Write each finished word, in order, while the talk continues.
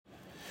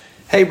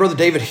Hey, Brother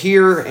David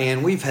here,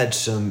 and we've had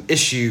some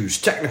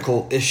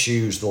technical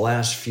issues the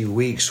last few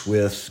weeks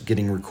with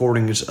getting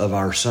recordings of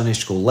our Sunday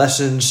school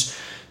lessons.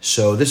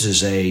 So this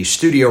is a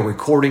studio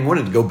recording.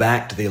 Wanted to go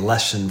back to the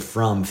lesson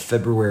from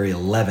February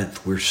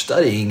 11th. We're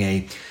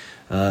studying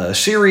a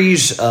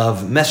series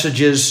of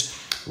messages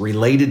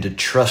related to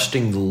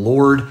trusting the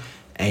Lord,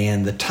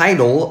 and the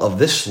title of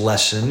this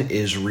lesson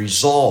is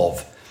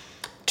Resolve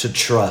to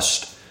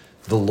Trust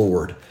the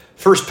Lord.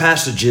 First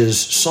passage is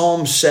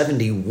Psalm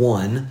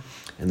 71.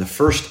 And the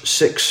first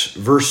 6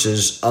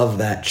 verses of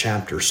that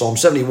chapter. Psalm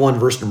 71,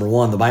 verse number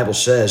 1, the Bible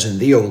says, "In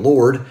thee, O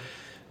Lord,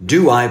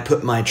 do I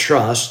put my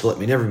trust, let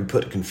me never be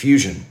put to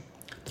confusion.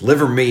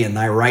 Deliver me in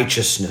thy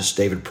righteousness,"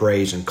 David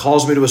prays, "and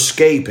cause me to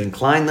escape.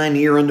 Incline thine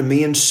ear unto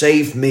me and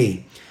save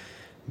me.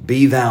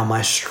 Be thou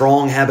my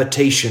strong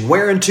habitation,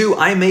 whereunto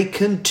I may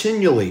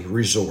continually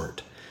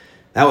resort.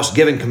 Thou hast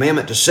given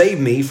commandment to save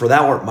me, for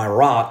thou art my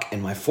rock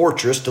and my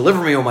fortress.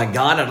 Deliver me, O my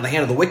God, out of the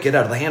hand of the wicked,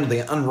 out of the hand of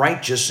the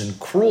unrighteous and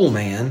cruel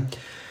man."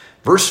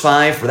 Verse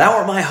 5, "For thou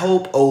art my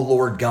hope, O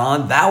Lord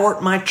God, thou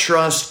art my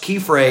trust," key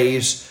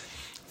phrase,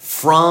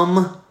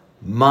 "from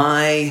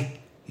my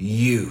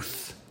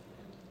youth."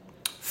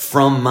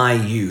 From my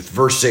youth.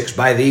 Verse 6,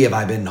 "By thee have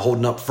I been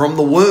holden up from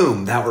the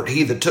womb. Thou art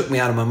he that took me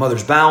out of my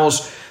mother's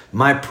bowels.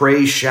 My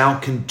praise shall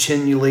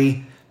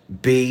continually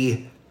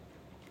be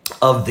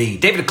of thee."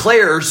 David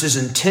declares his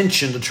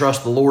intention to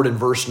trust the Lord in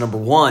verse number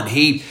 1.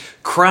 He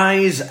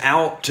cries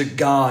out to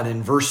God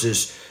in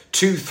verses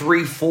 2,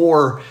 3,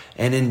 4,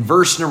 and in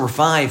verse number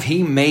 5,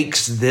 he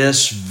makes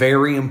this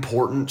very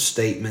important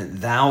statement: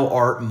 "Thou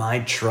art my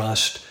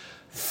trust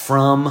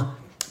from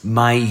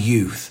my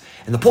youth."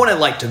 And the point I'd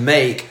like to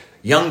make,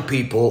 young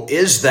people,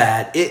 is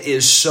that it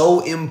is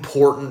so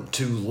important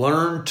to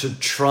learn to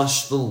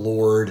trust the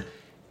Lord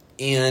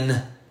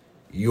in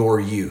your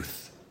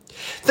youth.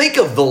 Think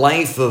of the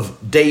life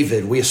of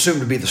David, we assume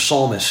to be the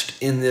psalmist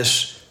in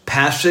this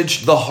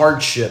passage, the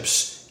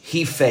hardships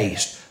he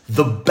faced,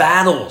 the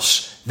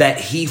battles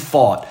that he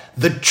fought,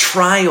 the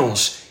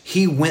trials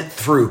he went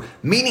through,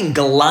 meeting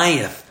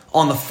Goliath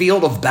on the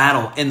field of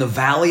battle in the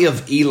valley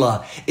of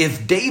Elah.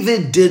 If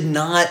David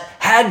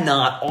had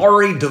not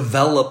already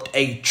developed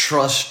a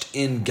trust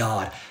in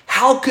God,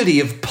 how could he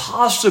have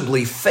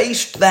possibly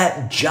faced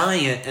that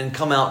giant and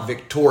come out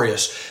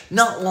victorious?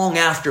 Not long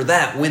after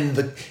that,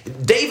 when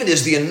David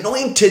is the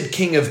anointed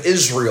king of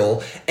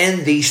Israel,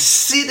 and the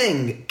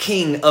sitting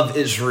king of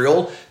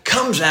Israel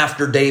comes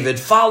after David,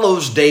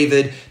 follows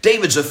David.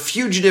 David's a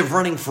fugitive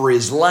running for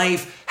his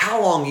life.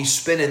 How long he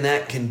spent in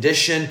that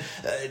condition?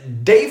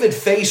 David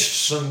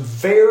faced some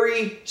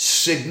very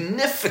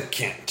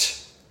significant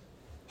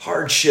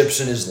hardships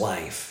in his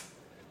life.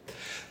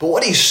 But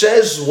what he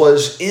says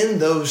was, "In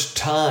those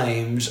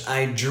times,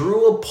 I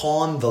drew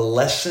upon the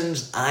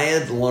lessons I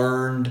had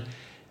learned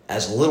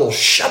as a little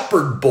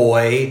shepherd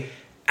boy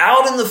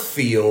out in the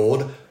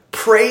field,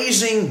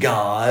 praising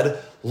God,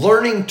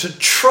 learning to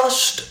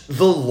trust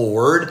the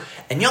Lord."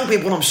 And young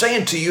people, what I'm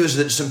saying to you is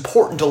that it's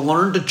important to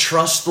learn to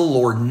trust the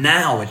Lord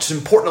now. It's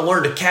important to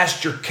learn to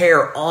cast your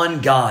care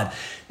on God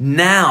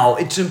now.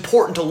 It's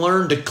important to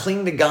learn to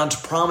cling to God's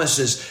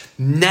promises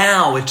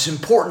now. It's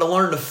important to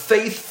learn to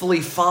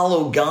faithfully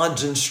follow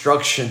God's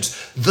instructions.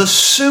 The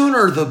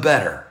sooner the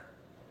better.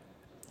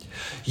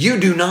 You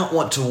do not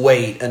want to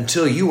wait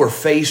until you are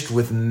faced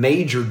with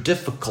major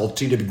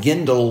difficulty to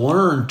begin to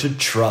learn to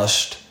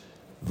trust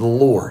the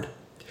Lord.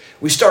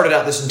 We started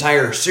out this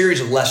entire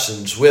series of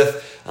lessons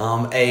with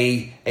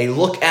a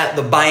look at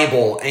the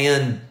Bible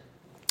and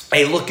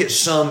a look at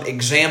some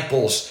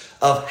examples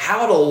of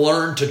how to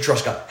learn to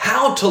trust God.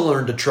 How to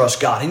learn to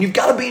trust God. And you've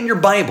got to be in your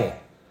Bible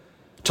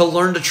to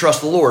learn to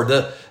trust the Lord.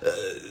 The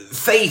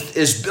faith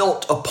is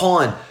built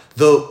upon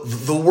the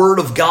Word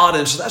of God.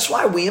 And so that's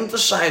why we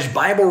emphasize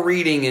Bible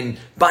reading and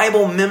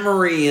Bible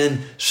memory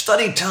and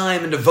study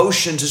time and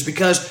devotions, is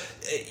because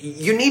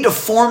you need to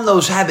form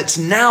those habits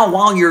now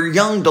while you're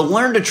young to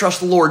learn to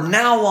trust the Lord.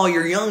 Now while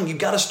you're young, you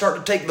got to start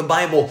to take the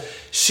Bible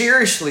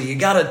seriously. You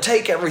got to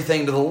take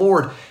everything to the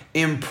Lord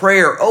in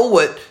prayer. "Oh,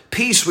 what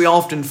peace we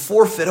often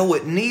forfeit. Oh,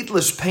 what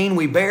needless pain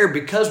we bear,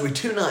 because we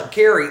do not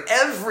carry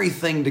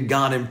everything to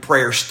God in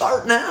prayer."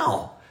 Start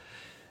now.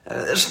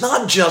 It's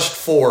not just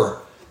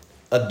for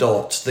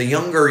adults. The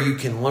younger you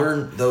can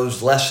learn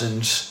those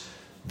lessons,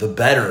 the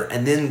better.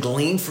 And then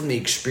glean from the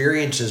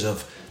experiences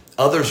of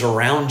others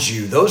around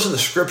you. Those in the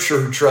Scripture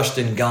who trust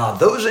in God.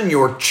 Those in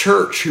your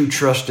church who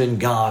trust in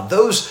God.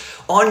 Those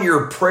on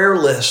your prayer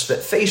list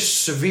that face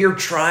severe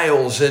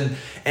trials, and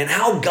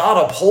how God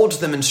upholds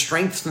them and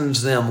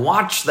strengthens them.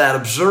 Watch that,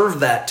 observe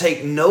that,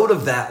 take note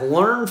of that,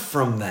 learn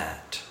from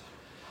that.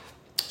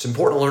 It's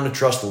important to learn to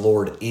trust the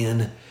Lord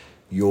in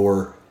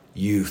your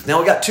youth. Now,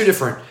 we got two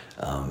different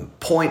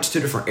points, two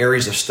different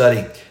areas of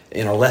study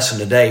in our lesson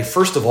today.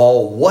 First of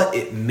all, what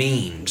it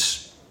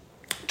means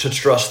to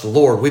trust the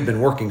Lord. We've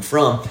been working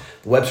from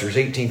Webster's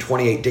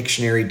 1828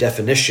 dictionary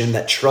definition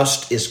that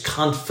trust is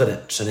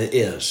confidence, and it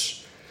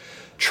is.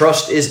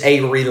 Trust is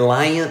a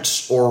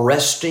reliance or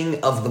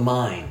resting of the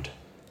mind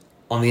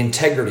on the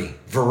integrity,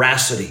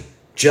 veracity,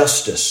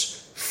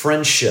 justice,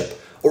 friendship,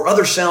 or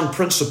other sound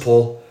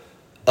principle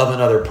of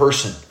another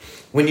person.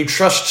 When you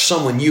trust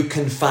someone, you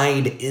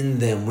confide in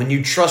them. When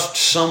you trust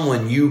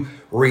someone, you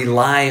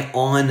rely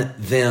on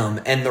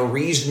them. And the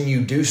reason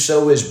you do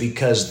so is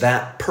because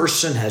that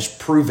person has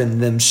proven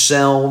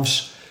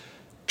themselves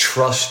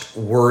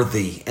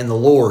trustworthy. And the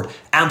Lord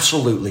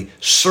absolutely,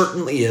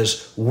 certainly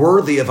is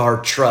worthy of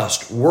our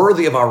trust,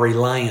 worthy of our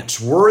reliance,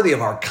 worthy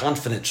of our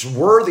confidence,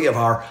 worthy of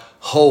our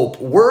hope,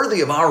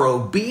 worthy of our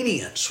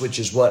obedience, which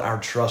is what our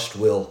trust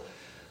will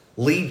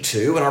lead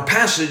to. And our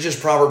passage is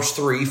Proverbs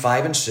 3,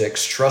 5, and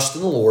 6. Trust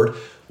in the Lord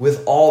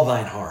with all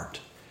thine heart,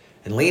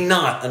 and lean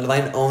not unto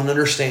thine own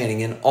understanding.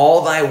 In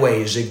all thy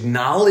ways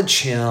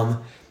acknowledge him,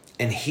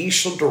 and he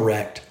shall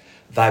direct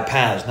thy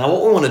paths. Now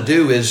what we want to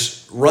do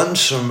is run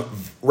some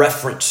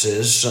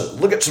references,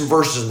 look at some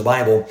verses in the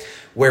Bible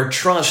where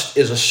trust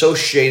is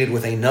associated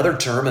with another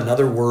term,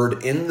 another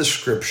word in the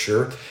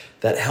Scripture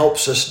that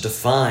helps us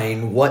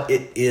define what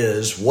it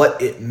is,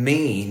 what it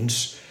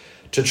means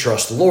to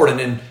trust the Lord. And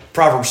in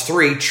Proverbs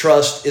 3,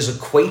 trust is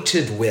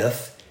equated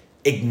with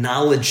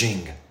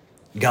acknowledging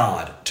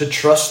God. To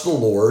trust the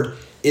Lord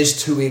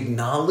is to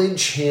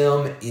acknowledge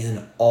him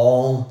in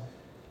all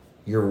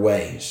your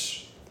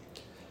ways.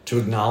 To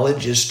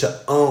acknowledge is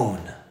to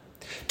own,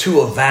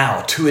 to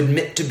avow, to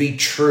admit to be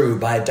true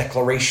by a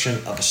declaration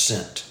of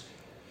assent.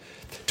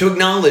 To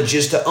acknowledge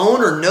is to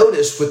own or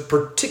notice with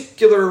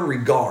particular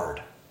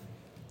regard.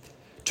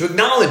 To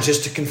acknowledge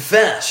is to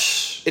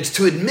confess. It's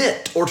to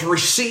admit or to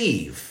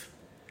receive.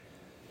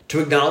 To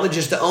acknowledge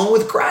is to own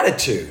with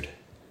gratitude.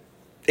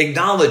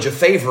 Acknowledge a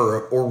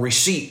favor or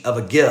receipt of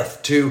a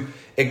gift. To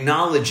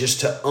acknowledge is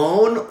to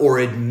own or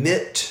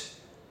admit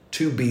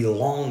to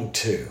belong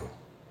to.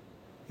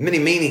 Many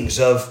meanings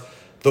of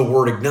the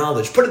word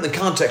acknowledge. Put it in the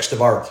context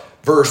of our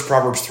verse,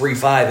 Proverbs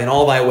 3:5, in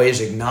all thy ways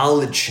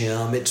acknowledge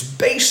him. It's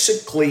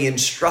basically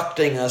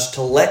instructing us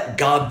to let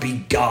God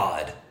be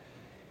God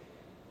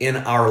in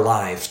our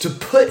lives, to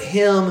put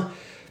him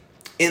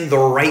in the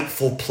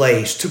rightful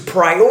place, to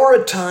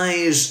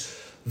prioritize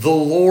the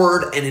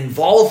Lord and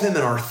involve him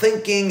in our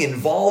thinking,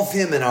 involve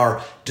him in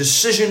our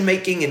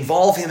decision-making,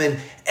 involve him in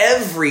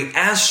every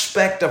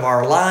aspect of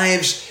our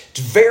lives. It's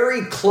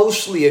very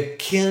closely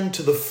akin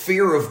to the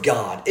fear of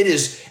God. It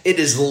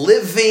is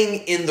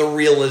living in the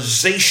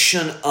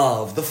realization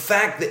of the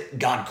fact that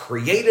God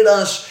created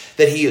us,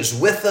 that he is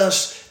with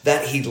us,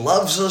 that he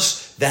loves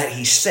us, that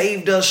he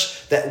saved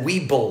us, that we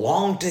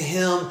belong to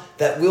him,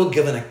 that we'll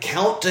give an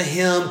account to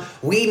him.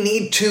 We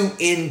need to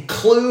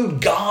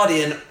include God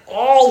in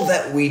all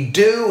that we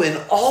do, in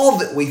all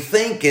that we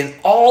think, in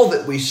all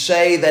that we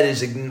say. That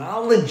is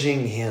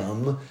acknowledging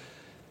him.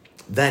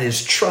 That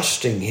is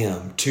trusting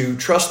him. To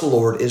trust the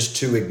Lord is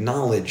to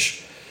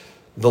acknowledge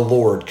the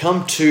Lord.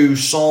 Come to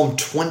Psalm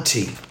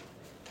 20.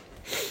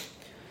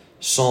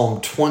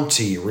 Psalm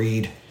 20,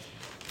 read,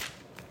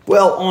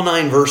 all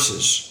 9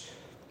 verses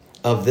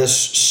of this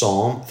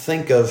psalm.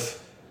 Think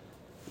of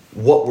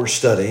what we're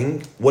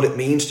studying, what it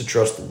means to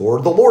trust the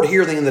Lord. The Lord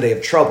hear thee in the day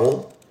of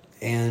trouble,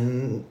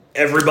 and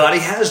everybody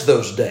has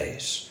those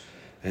days.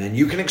 And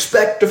you can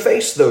expect to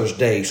face those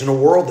days in a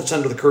world that's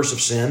under the curse of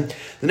sin.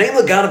 The name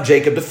of the God of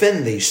Jacob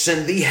defend thee,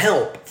 send thee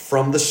help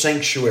from the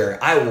sanctuary.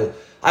 I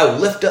will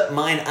lift up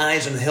mine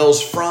eyes in the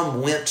hills,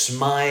 from whence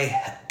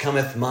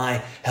cometh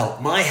my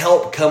help. My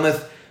help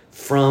cometh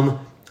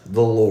from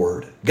the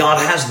Lord. God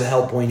has the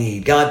help we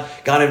need. God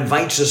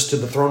invites us to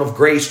the throne of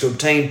grace to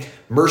obtain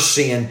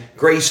mercy and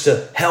grace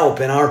to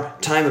help in our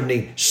time of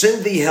need.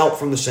 Send thee help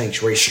from the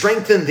sanctuary.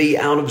 Strengthen thee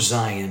out of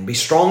Zion. Be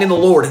strong in the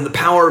Lord in the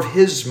power of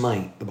his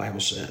might, the Bible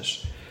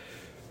says.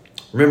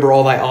 Remember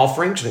all thy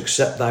offerings and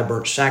accept thy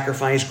burnt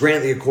sacrifice.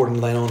 Grant thee according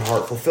to thine own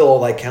heart. Fulfill all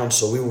thy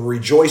counsel. We will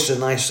rejoice in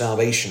thy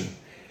salvation.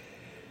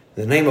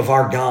 In the name of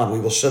our God, we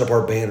will set up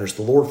our banners.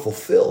 The Lord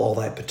fulfill all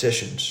thy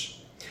petitions.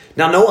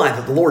 Now know I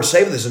that the Lord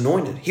saveth his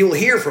anointed. He will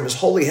hear from his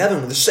holy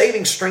heaven with the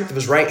saving strength of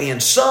his right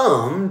hand.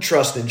 Some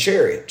trust in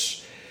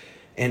chariots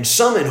and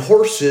some in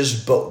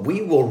horses, but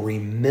we will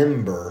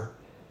remember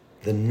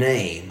the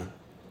name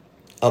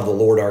of the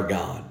Lord our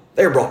God.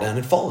 They are brought down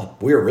and fallen.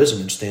 We are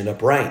risen and stand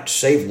upright.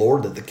 Save,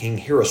 Lord, that the King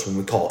hear us when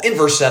we call. In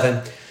verse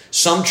 7,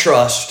 some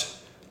trust,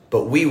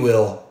 but we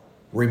will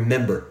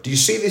remember. Do you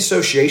see the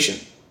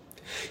association?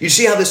 You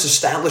see how this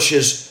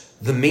establishes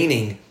the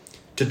meaning?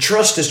 To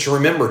trust is to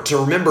remember. To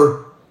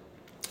remember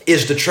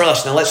is to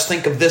trust. Now let's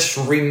think of this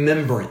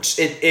remembrance.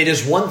 It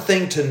is one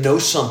thing to know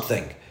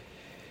something.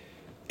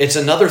 It's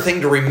another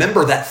thing to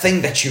remember that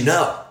thing that you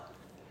know.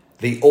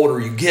 The older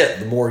you get,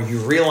 the more you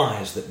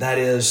realize that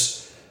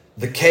is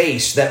the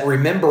case. That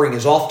remembering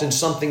is often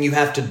something you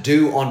have to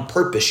do on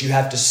purpose. You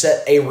have to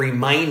set a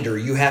reminder.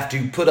 You have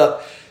to put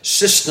up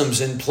systems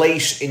in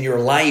place in your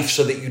life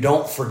so that you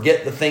don't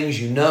forget the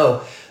things you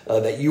know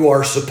that you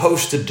are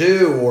supposed to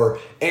do, or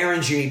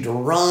errands you need to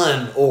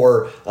run,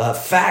 or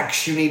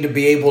facts you need to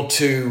be able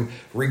to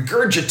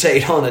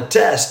regurgitate on a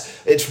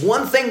test. It's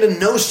one thing to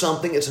know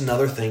something. It's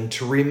another thing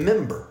to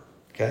remember.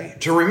 Okay?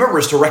 To remember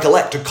is to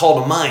recollect, to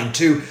call to mind,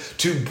 to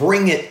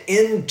bring it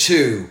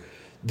into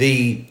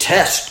the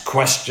test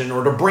question,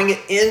 or to bring it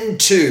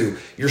into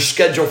your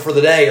schedule for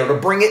the day, or to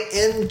bring it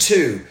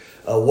into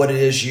what it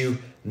is you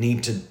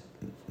need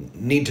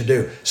to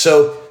do.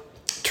 So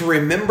to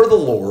remember the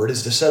Lord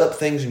is to set up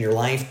things in your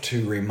life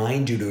to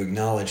remind you to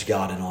acknowledge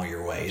God in all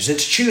your ways.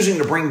 It's choosing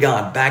to bring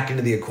God back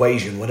into the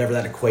equation, whatever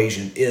that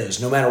equation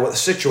is. No matter what the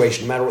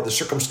situation, no matter what the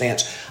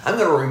circumstance, I'm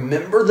going to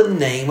remember the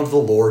name of the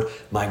Lord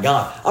my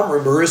God. I'm going to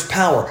remember His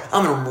power.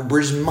 I'm going to remember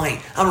His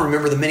might. I'm going to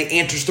remember the many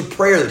answers to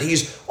prayer that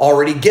He's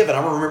already given.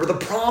 I'm going to remember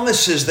the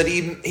promises that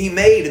He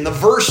made and the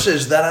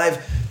verses that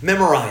I've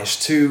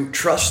memorized. To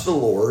trust the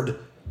Lord.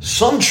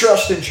 Some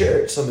trust in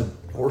chariots, some in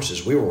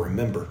horses. We will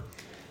remember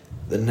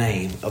the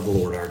name of the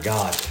Lord our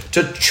God.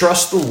 To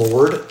trust the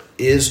Lord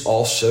is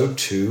also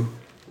to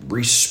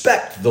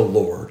respect the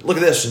Lord. Look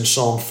at this in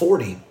Psalm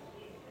 40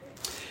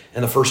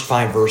 and the first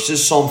 5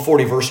 verses. Psalm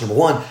 40, verse number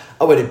 1.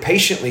 I waited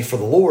patiently for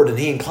the Lord, and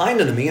He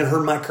inclined unto me and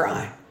heard my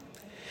cry.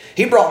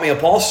 He brought me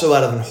up also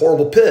out of an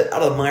horrible pit,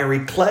 out of the miry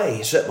clay.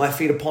 He set my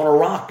feet upon a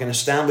rock and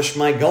established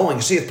my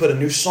goings. He hath put a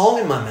new song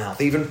in my mouth,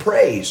 even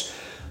praise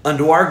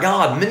unto our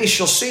God. Many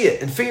shall see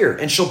it and fear,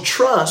 and shall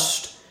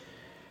trust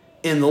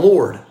in the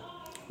Lord.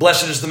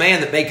 Blessed is the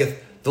man that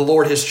maketh the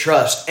Lord his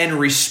trust, and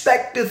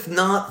respecteth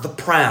not the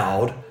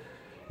proud,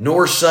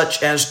 nor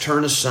such as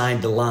turn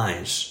aside to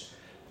lies.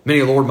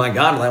 Many, O Lord my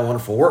God, thy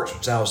wonderful works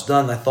which thou hast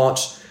done, thy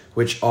thoughts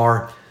which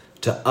are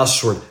to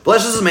usward.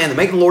 Blessed is the man that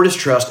maketh the Lord his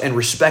trust, and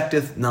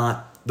respecteth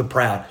not the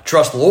proud.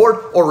 Trust the Lord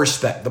or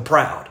respect the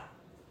proud.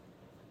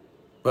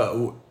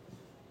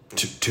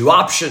 Two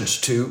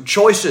options, two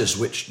choices.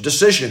 Which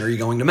decision are you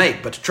going to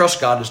make? But to trust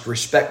God is to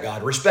respect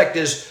God. Respect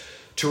is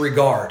to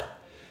regard.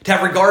 To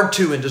have regard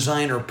to in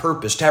design or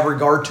purpose. To have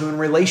regard to in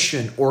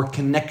relation or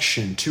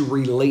connection. To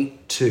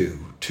relate to.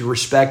 To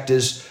respect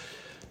is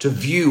to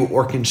view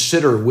or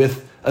consider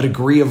with a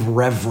degree of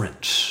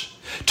reverence.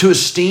 To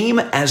esteem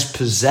as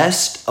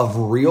possessed of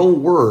real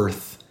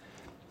worth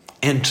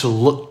and to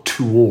look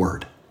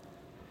toward.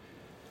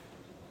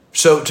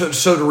 So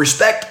to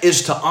respect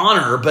is to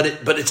honor, but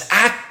it's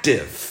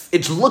active.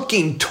 It's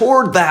looking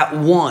toward that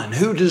one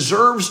who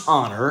deserves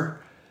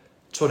honor.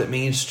 That's what it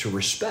means to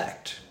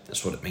respect.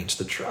 That's what it means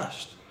to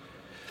trust.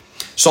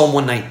 Psalm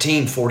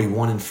 119,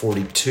 41 and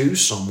 42.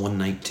 Psalm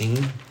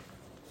 119,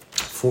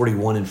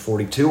 41 and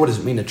 42. What does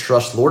it mean to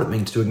trust the Lord? It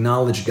means to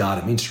acknowledge God.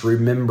 It means to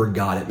remember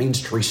God. It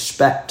means to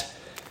respect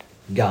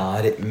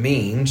God. It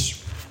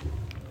means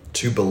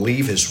to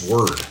believe His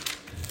word.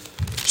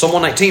 Psalm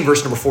 119,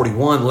 verse number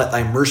 41. Let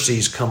thy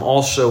mercies come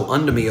also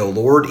unto me, O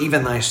Lord,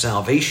 even thy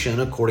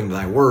salvation according to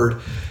thy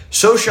word.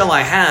 So shall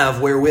I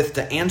have wherewith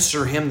to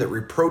answer him that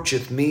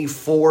reproacheth me,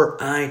 for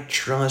I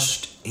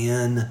trust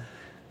in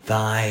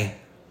thy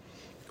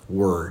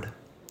word.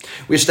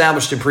 We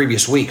established in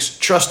previous weeks,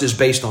 trust is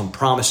based on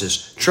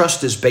promises.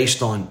 Trust is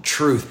based on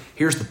truth.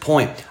 Here's the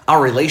point.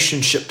 Our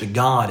relationship to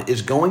God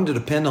is going to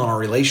depend on our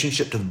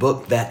relationship to the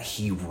book that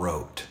He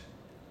wrote.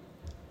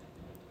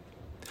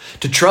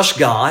 To trust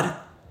God,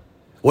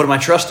 what am I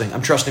trusting?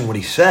 I'm trusting what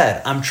He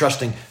said. I'm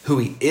trusting who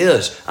He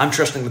is. I'm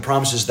trusting the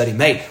promises that He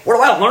made. Where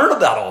do I learn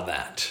about all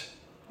that?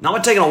 Now,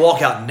 I'm taking a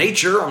walk out in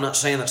nature. I'm not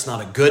saying that's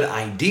not a good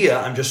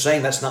idea. I'm just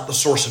saying that's not the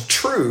source of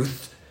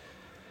truth.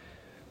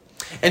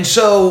 And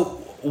so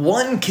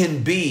one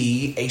can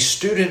be a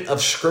student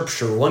of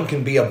Scripture. One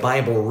can be a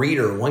Bible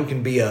reader. One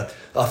can be a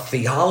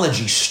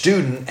theology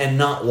student and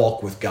not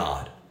walk with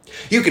God.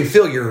 You can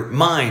fill your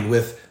mind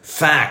with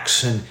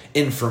facts and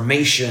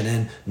information,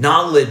 and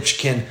knowledge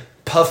can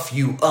puff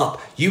you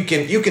up. You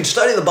can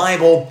study the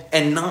Bible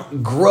and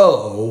not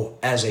grow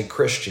as a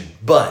Christian,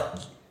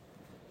 but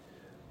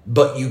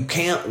you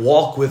can't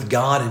walk with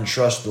God and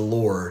trust the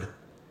Lord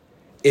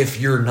if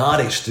you're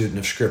not a student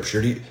of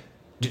Scripture.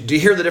 Do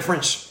you hear the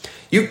difference?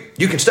 You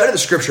can study the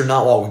Scripture and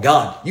not walk with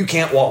God. You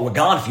can't walk with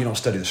God if you don't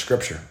study the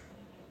Scripture.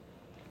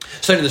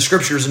 Studying the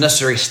Scripture is a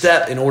necessary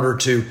step in order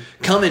to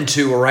come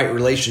into a right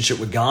relationship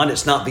with God.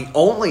 It's not the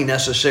only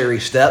necessary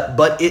step,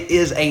 but it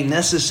is a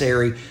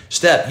necessary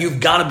step.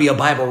 You've got to be a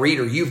Bible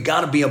reader. You've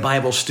got to be a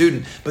Bible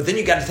student. But then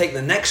you've got to take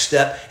the next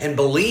step and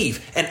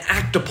believe and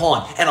act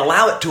upon and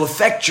allow it to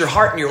affect your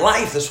heart and your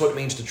life. That's what it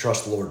means to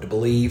trust the Lord, to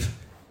believe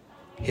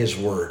His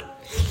word.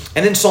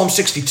 And then Psalm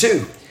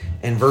 62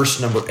 and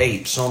verse number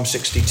 8. Psalm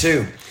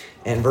 62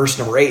 and verse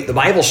number 8. The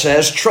Bible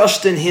says,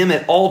 trust in Him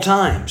at all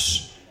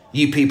times,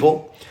 ye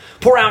people.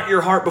 Pour out your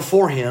heart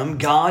before Him.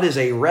 God is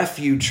a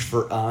refuge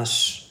for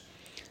us.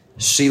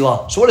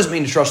 Selah. So what does it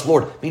mean to trust the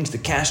Lord? It means to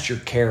cast your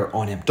care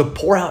on Him, to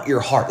pour out your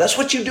heart. That's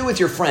what you do with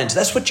your friends.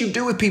 That's what you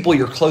do with people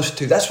you're close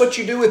to. That's what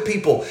you do with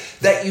people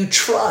that you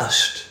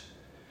trust.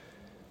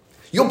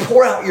 You'll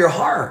pour out your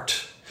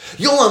heart.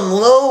 You'll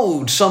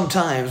unload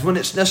sometimes when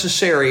it's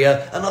necessary.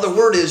 Another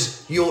word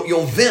is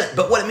you'll vent.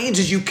 But what it means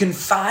is you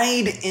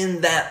confide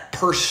in that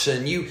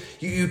person.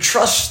 You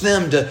trust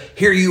them to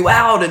hear you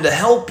out and to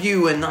help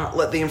you and not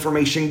let the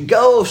information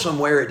go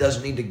somewhere it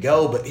doesn't need to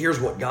go. But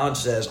here's what God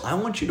says. I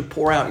want you to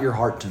pour out your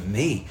heart to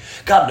me.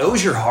 God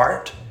knows your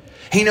heart.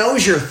 He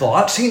knows your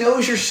thoughts. He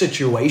knows your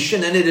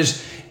situation. And it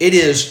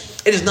is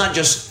It is not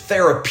just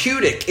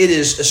therapeutic. It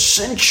is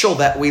essential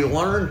that we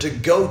learn to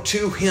go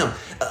to Him.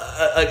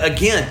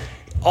 Again,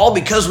 all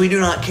because we do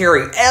not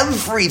carry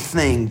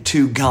everything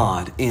to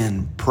God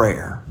in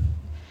prayer.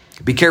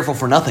 Be careful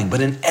for nothing,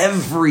 but in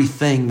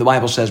everything, the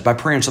Bible says, by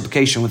prayer and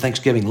supplication with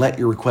thanksgiving, let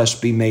your requests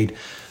be made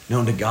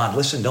known to God.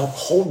 Listen, don't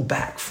hold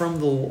back from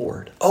the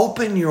Lord.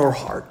 Open your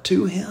heart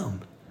to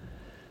Him.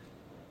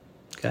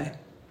 Okay?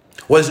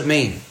 What does it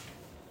mean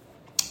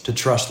to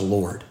trust the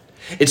Lord?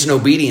 It's an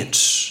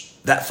obedience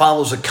that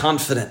follows a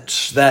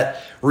confidence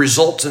that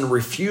results in a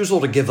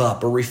refusal to give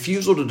up, a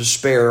refusal to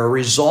despair, a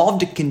resolve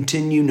to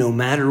continue no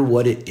matter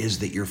what it is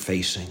that you're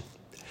facing.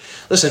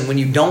 Listen, when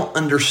you don't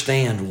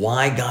understand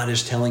why God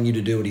is telling you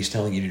to do what He's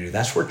telling you to do,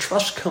 that's where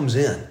trust comes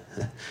in.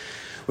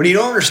 When you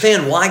don't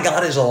understand why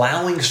God is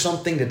allowing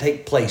something to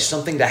take place,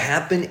 something to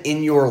happen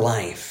in your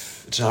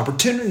life, it's an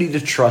opportunity to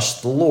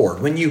trust the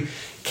Lord. When you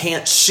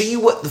can't see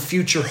what the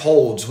future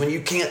holds, when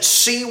you can't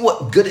see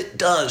what good it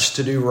does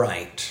to do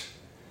right,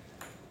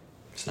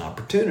 it's an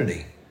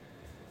opportunity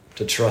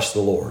to trust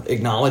the Lord.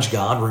 Acknowledge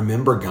God,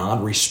 remember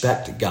God,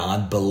 respect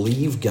God,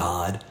 believe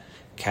God,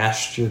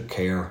 cast your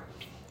care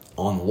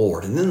on the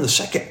Lord. And then the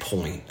second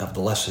point of the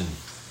lesson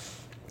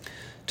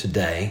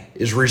today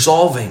is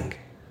resolving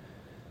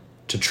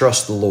to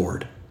trust the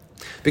Lord.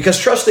 Because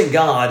trusting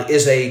God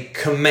is a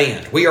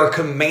command. We are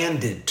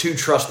commanded to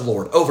trust the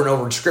Lord over and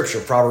over in Scripture.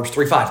 Proverbs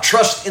 3:5.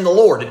 Trust in the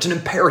Lord. It's an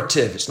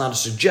imperative. It's not a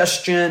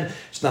suggestion.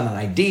 It's not an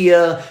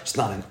idea. It's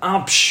not an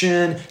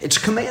option. It's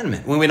a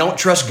commandment. When we don't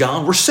trust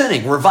God, we're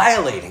sinning. We're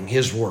violating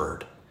His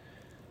word.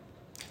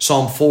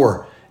 Psalm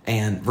 4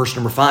 and verse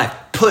number 5.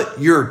 Put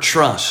your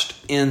trust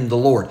in the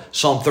Lord.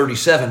 Psalm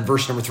 37,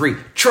 verse number 3.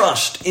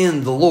 Trust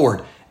in the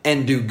Lord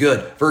and do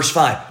good. Verse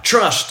 5.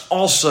 Trust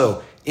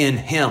also in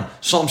Him.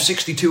 Psalm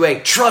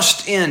 62:8.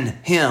 Trust in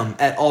Him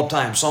at all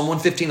times. Psalm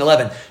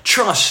 115:11.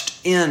 Trust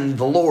in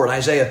the Lord.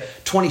 Isaiah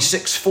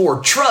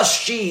 26:4.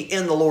 Trust ye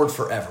in the Lord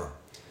forever.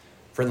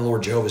 For in the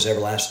Lord Jehovah is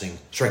everlasting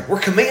strength. We're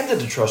commanded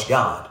to trust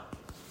God.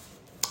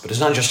 But it's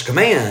not just a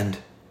command.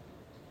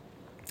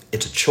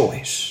 It's a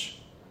choice.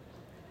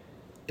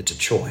 It's a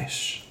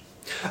choice.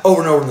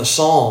 Over and over in the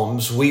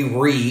Psalms, we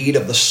read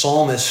of the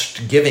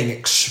psalmist giving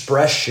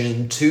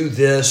expression to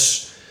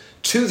this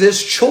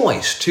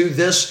choice, to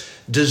this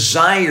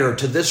desire,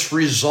 to this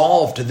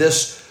resolve, to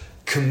this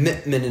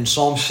commitment. In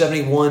Psalm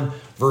 71,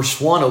 verse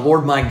 1, O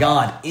Lord my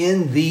God,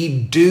 in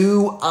Thee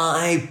do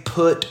I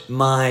put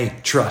my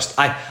trust.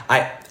 I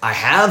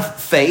have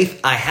faith,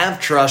 I have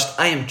trust,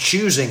 I am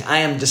choosing, I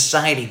am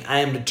deciding, I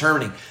am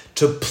determining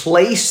to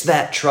place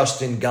that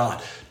trust in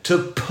God, to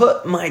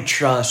put my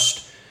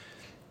trust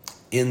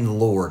in the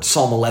Lord.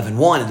 Psalm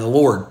 11:1, in the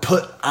Lord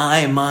put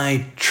I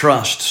my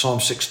trust. Psalm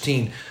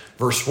 16,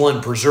 verse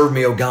 1, preserve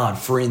me, O God,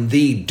 for in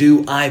Thee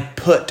do I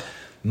put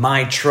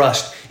my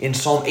trust. In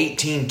Psalm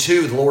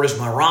 18:2, the Lord is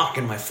my rock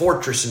and my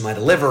fortress and my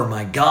deliverer,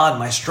 my God,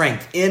 my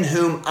strength, in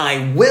whom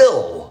I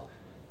will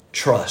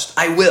trust.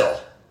 I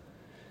will.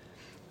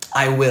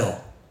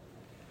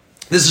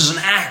 This is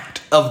an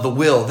act of the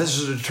will. This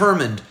is a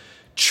determined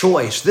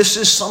choice. This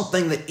is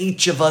something that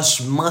each of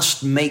us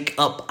must make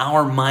up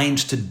our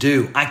minds to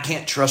do. I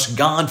can't trust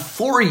God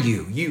for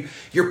you.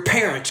 Your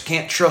parents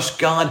can't trust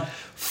God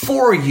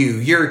for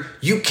you.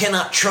 You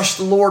cannot trust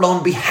the Lord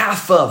on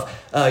behalf of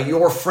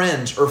your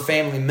friends or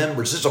family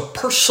members. This is a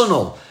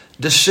personal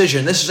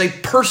decision. This is a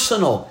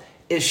personal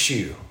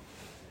issue.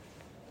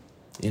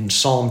 In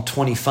Psalm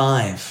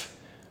 25,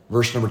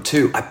 verse number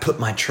 2, I put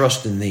my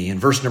trust in Thee. In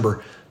verse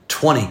number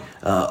 20,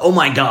 oh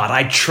my God,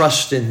 I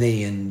trust in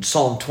Thee. In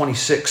Psalm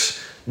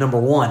 26, number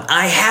 1,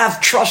 I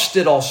have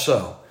trusted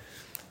also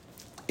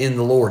in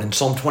the Lord. In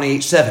Psalm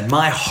 28:7,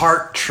 my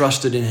heart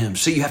trusted in Him.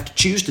 So you have to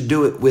choose to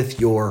do it with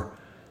your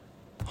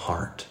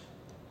heart.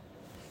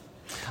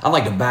 I'd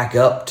like to back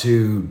up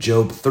to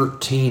Job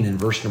 13 and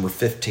verse number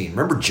 15.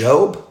 Remember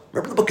Job?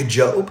 Remember the book of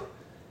Job?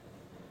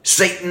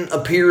 Satan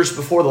appears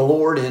before the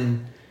Lord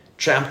in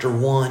chapter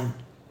 1.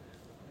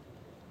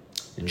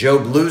 And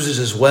Job loses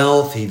his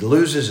wealth, he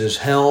loses his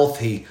health,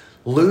 he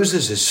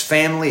loses his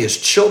family, his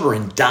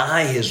children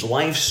die, his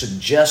wife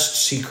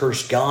suggests he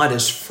curse God,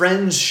 his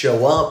friends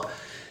show up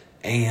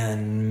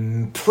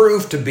and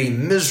prove to be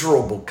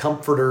miserable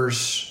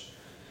comforters.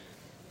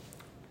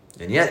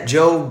 And yet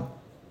Job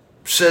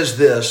says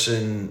this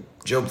in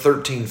Job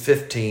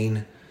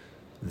 13:15,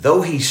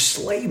 though He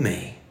slay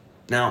me.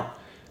 Now,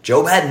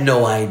 Job had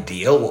no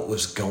idea what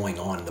was going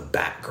on in the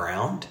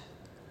background.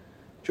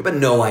 Job had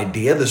no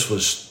idea this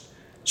was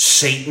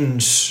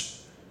Satan's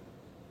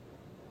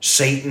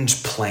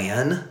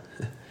plan.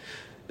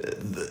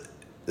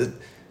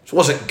 This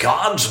wasn't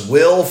God's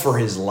will for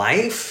his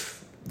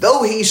life.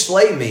 Though He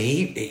slay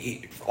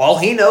me, all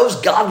he knows,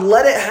 God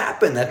let it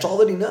happen. That's all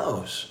that he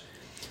knows.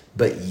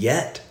 But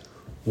yet,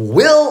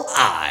 will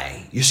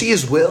I, you see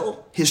his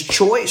will, his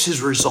choice, his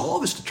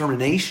resolve, his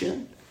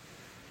determination,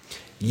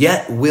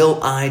 yet will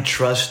I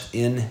trust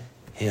in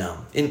Him.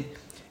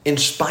 In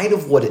spite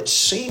of what it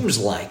seems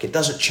like, it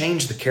doesn't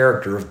change the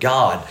character of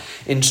God.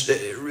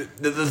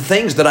 The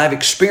things that I've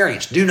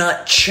experienced do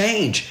not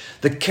change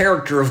the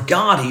character of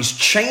God. He's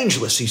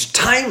changeless. He's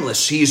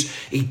timeless. He's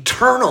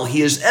eternal.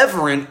 He is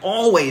ever and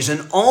always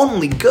and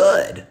only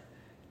good.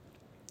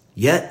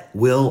 Yet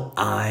will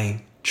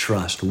I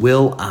trust?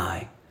 Will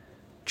I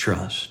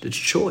trust? It's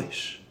a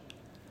choice.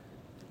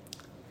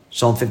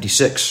 Psalm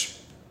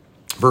 56,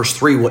 verse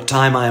 3, what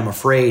time I am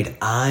afraid,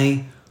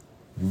 I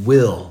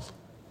will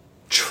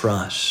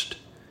trust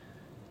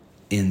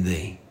in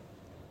thee.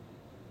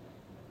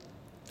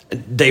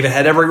 David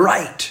had every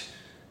right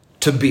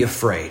to be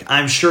afraid.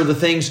 I'm sure the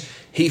things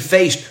he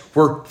faced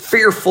were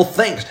fearful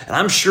things, and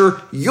I'm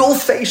sure you'll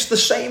face the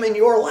same in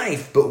your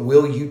life, but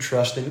will you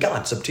trust in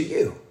God? It's up to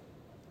you.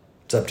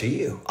 It's up to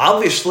you.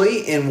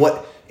 Obviously,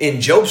 in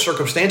Job's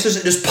circumstances,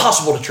 it is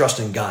possible to trust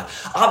in God.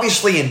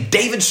 Obviously, in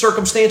David's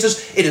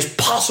circumstances, it is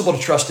possible to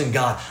trust in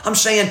God. I'm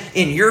saying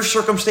in your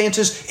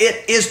circumstances,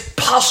 it is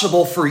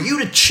possible for you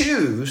to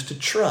choose to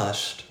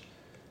trust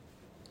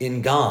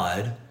in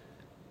God.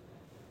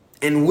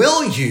 And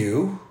will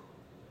you?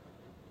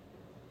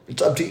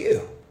 It's up to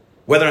you.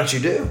 Whether or not you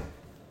do,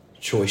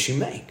 choice you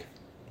make.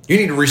 You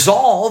need to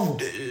resolve,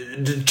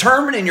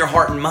 determine in your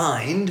heart and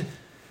mind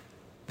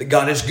that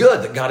God is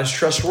good, that God is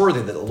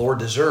trustworthy, that the Lord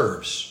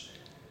deserves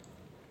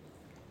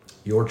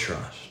your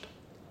trust.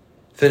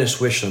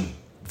 Finish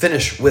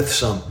with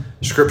some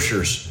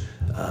scriptures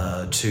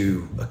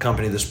to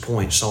accompany this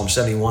point. Psalm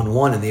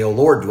 71:1, in thee, O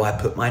Lord, do I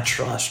put my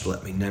trust.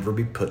 Let me never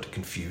be put to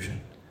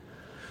confusion.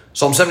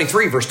 Psalm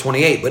 73, verse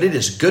 28, but it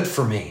is good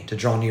for me to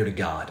draw near to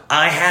God.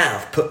 I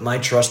have put my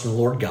trust in the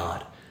Lord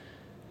God,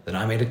 that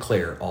I may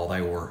declare all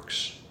thy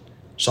works.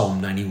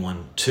 Psalm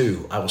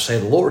 91:2, I will say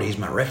of the Lord, he's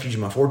my refuge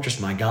and my fortress,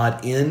 my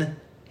God, in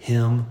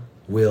him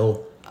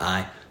will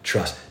I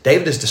trust.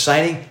 David is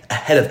deciding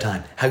ahead of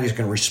time how he's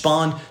going to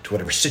respond to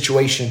whatever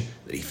situation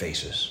that he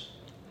faces.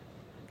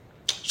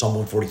 Psalm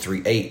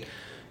 143:8,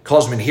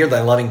 cause me to hear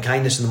thy loving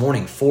kindness in the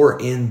morning, for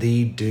in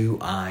thee do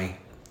I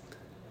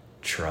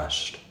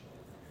trust.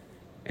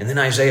 And then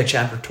Isaiah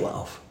chapter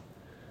 12,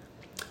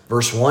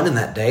 verse 1, in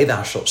that day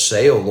thou shalt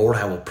say, O Lord,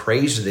 I will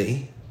praise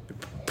thee.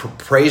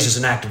 Praise is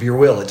an act of your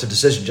will. It's a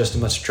decision just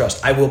as much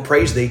trust. I will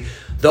praise thee.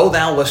 Though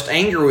thou wast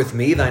angry with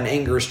me, thine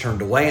anger is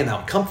turned away, and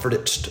thou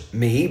comfortedst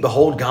me.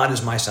 Behold, God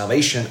is my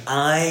salvation.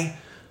 I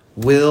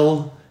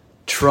will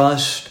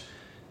trust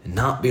and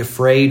not be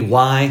afraid.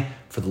 Why?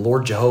 For the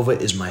Lord Jehovah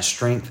is my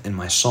strength and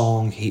my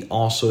song. He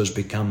also has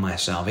become my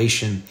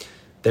salvation.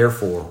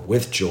 Therefore,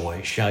 with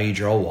joy shall ye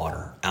draw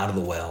water out of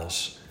the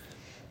wells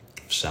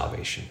of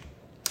salvation.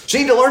 So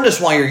you need to learn this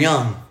while you're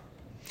young.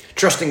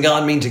 Trusting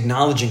God means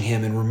acknowledging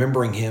him and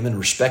remembering him and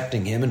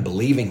respecting him and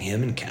believing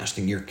him and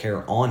casting your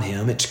care on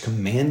him. It's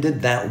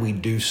commanded that we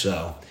do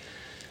so.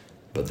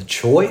 But the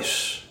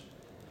choice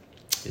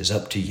is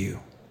up to you.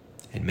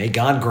 And may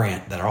God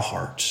grant that our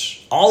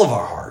hearts, all of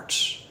our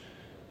hearts,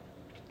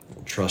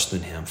 will trust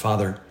in him.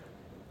 Father,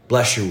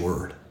 bless your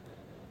word.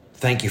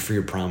 Thank you for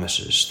your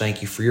promises.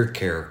 Thank you for your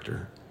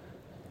character.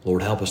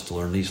 Lord, help us to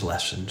learn these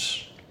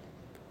lessons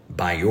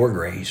by your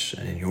grace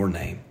and in your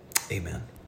name. Amen.